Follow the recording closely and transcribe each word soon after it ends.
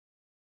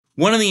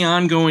One of the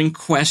ongoing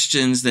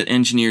questions that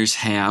engineers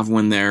have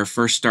when they're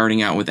first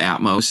starting out with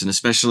Atmos, and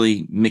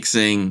especially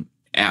mixing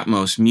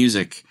Atmos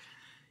music,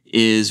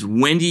 is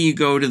when do you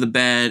go to the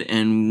bed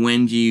and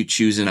when do you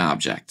choose an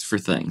object for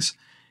things?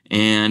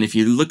 And if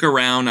you look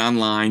around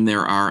online,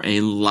 there are a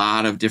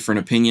lot of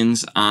different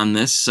opinions on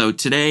this. So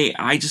today,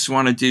 I just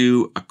want to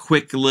do a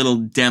quick little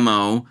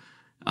demo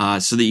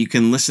so that you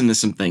can listen to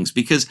some things,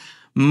 because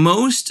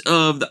most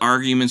of the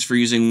arguments for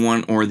using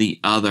one or the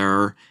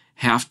other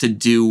have to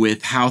do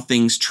with how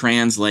things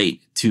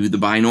translate to the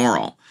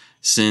binaural.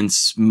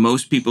 Since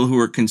most people who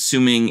are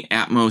consuming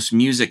Atmos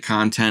music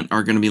content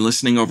are going to be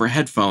listening over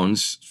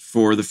headphones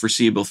for the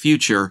foreseeable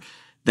future,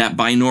 that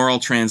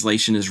binaural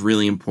translation is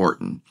really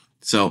important.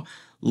 So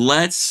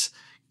let's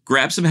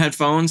grab some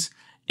headphones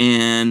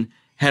and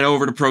head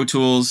over to Pro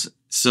Tools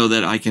so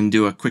that I can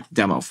do a quick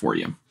demo for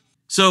you.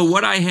 So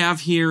what I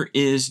have here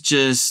is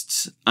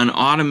just an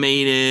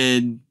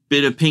automated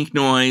bit of pink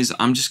noise.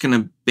 I'm just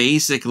going to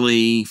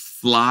basically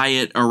fly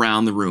it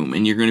around the room,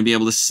 and you're going to be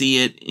able to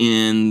see it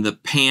in the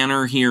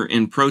panner here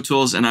in Pro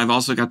Tools. And I've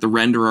also got the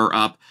renderer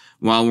up.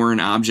 While we're in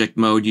object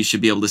mode, you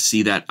should be able to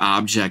see that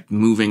object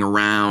moving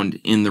around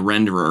in the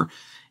renderer.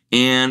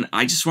 And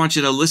I just want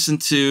you to listen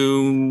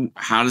to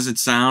how does it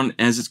sound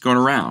as it's going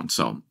around.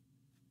 So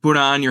put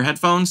on your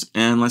headphones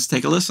and let's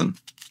take a listen.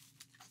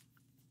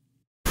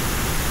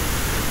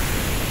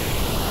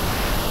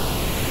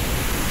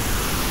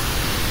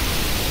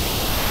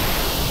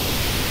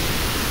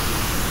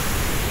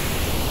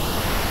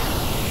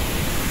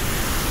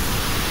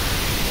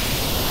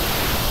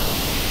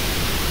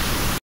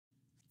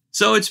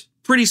 So it's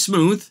pretty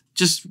smooth,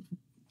 just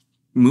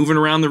moving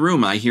around the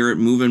room. I hear it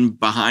moving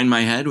behind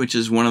my head, which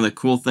is one of the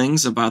cool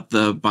things about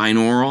the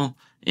binaural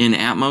in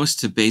Atmos,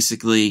 to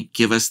basically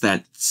give us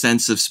that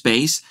sense of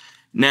space.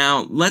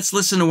 Now, let's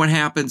listen to what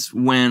happens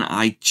when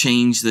I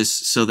change this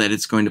so that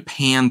it's going to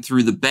pan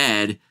through the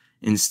bed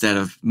instead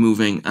of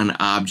moving an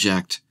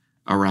object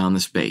around the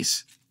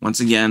space. Once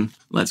again,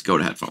 let's go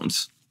to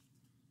headphones.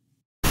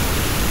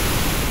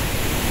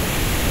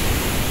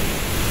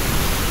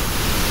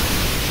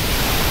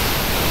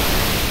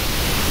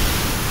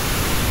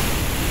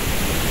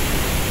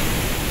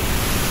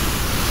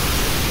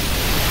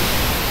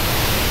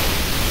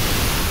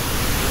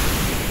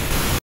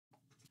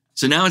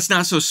 So now it's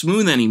not so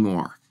smooth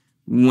anymore.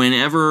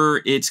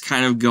 Whenever it's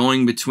kind of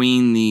going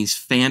between these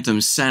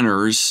phantom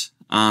centers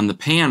on the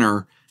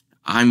panner,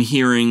 I'm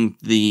hearing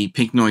the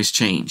pink noise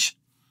change.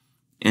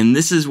 And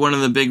this is one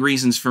of the big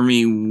reasons for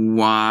me,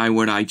 why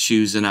would I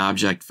choose an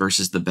object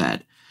versus the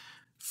bed?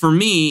 For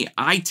me,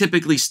 I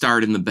typically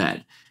start in the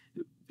bed.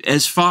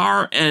 As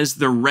far as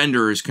the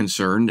renderer is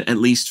concerned, at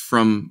least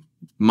from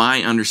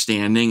my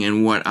understanding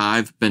and what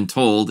I've been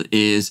told,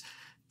 is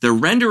the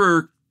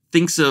renderer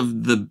thinks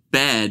of the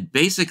bed,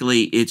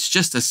 basically it's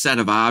just a set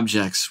of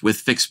objects with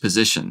fixed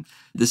position.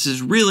 This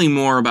is really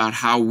more about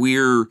how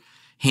we're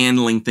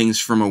handling things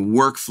from a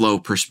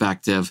workflow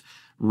perspective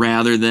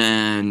rather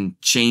than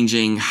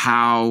changing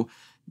how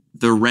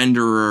the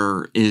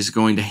renderer is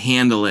going to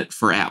handle it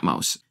for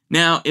Atmos.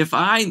 Now, if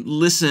I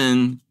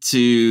listen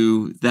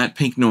to that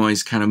pink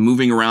noise kind of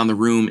moving around the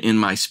room in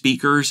my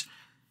speakers,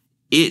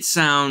 it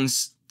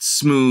sounds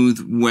smooth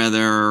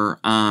whether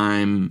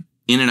I'm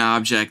in an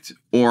object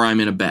or I'm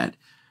in a bed.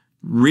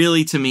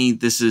 Really, to me,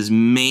 this is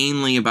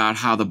mainly about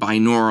how the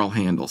binaural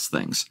handles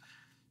things.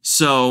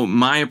 So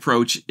my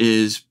approach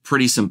is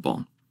pretty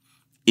simple.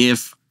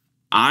 If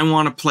I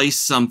want to place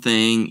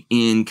something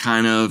in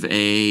kind of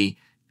a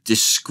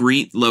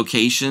discrete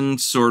location,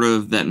 sort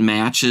of that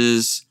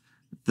matches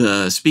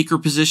the speaker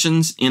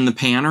positions in the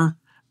panner,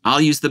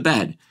 I'll use the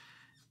bed.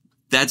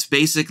 That's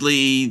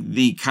basically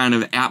the kind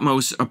of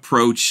Atmos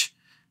approach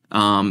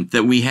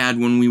that we had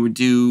when we would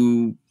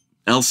do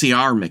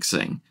LCR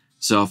mixing.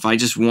 So if I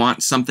just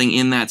want something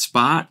in that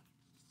spot,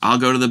 I'll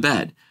go to the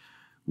bed.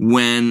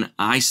 When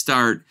I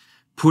start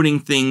putting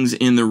things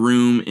in the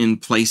room in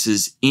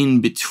places in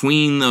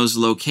between those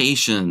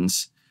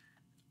locations,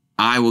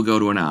 I will go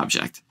to an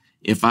object.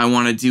 If I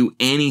want to do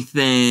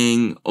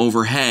anything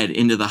overhead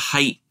into the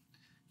height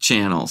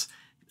channels,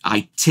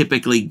 I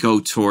typically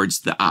go towards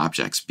the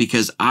objects,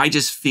 because I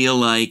just feel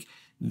like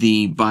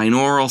the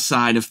binaural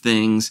side of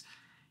things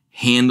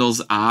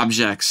handles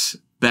objects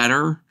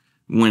better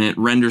when it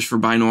renders for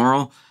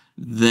binaural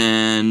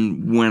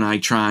than when I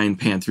try and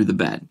pan through the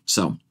bed.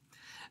 So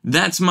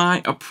that's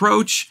my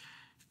approach.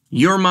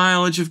 Your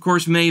mileage, of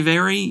course, may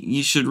vary.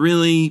 You should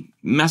really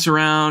mess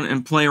around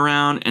and play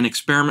around and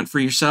experiment for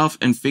yourself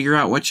and figure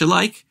out what you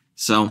like.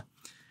 So if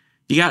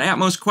you got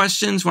Atmos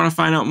questions, want to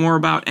find out more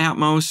about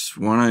Atmos,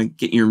 want to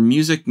get your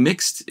music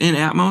mixed in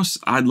Atmos,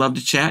 I'd love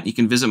to chat. You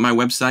can visit my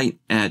website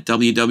at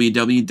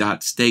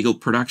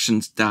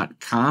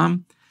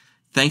www.staglproductions.com.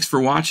 Thanks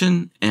for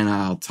watching, and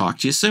I'll talk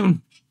to you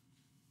soon.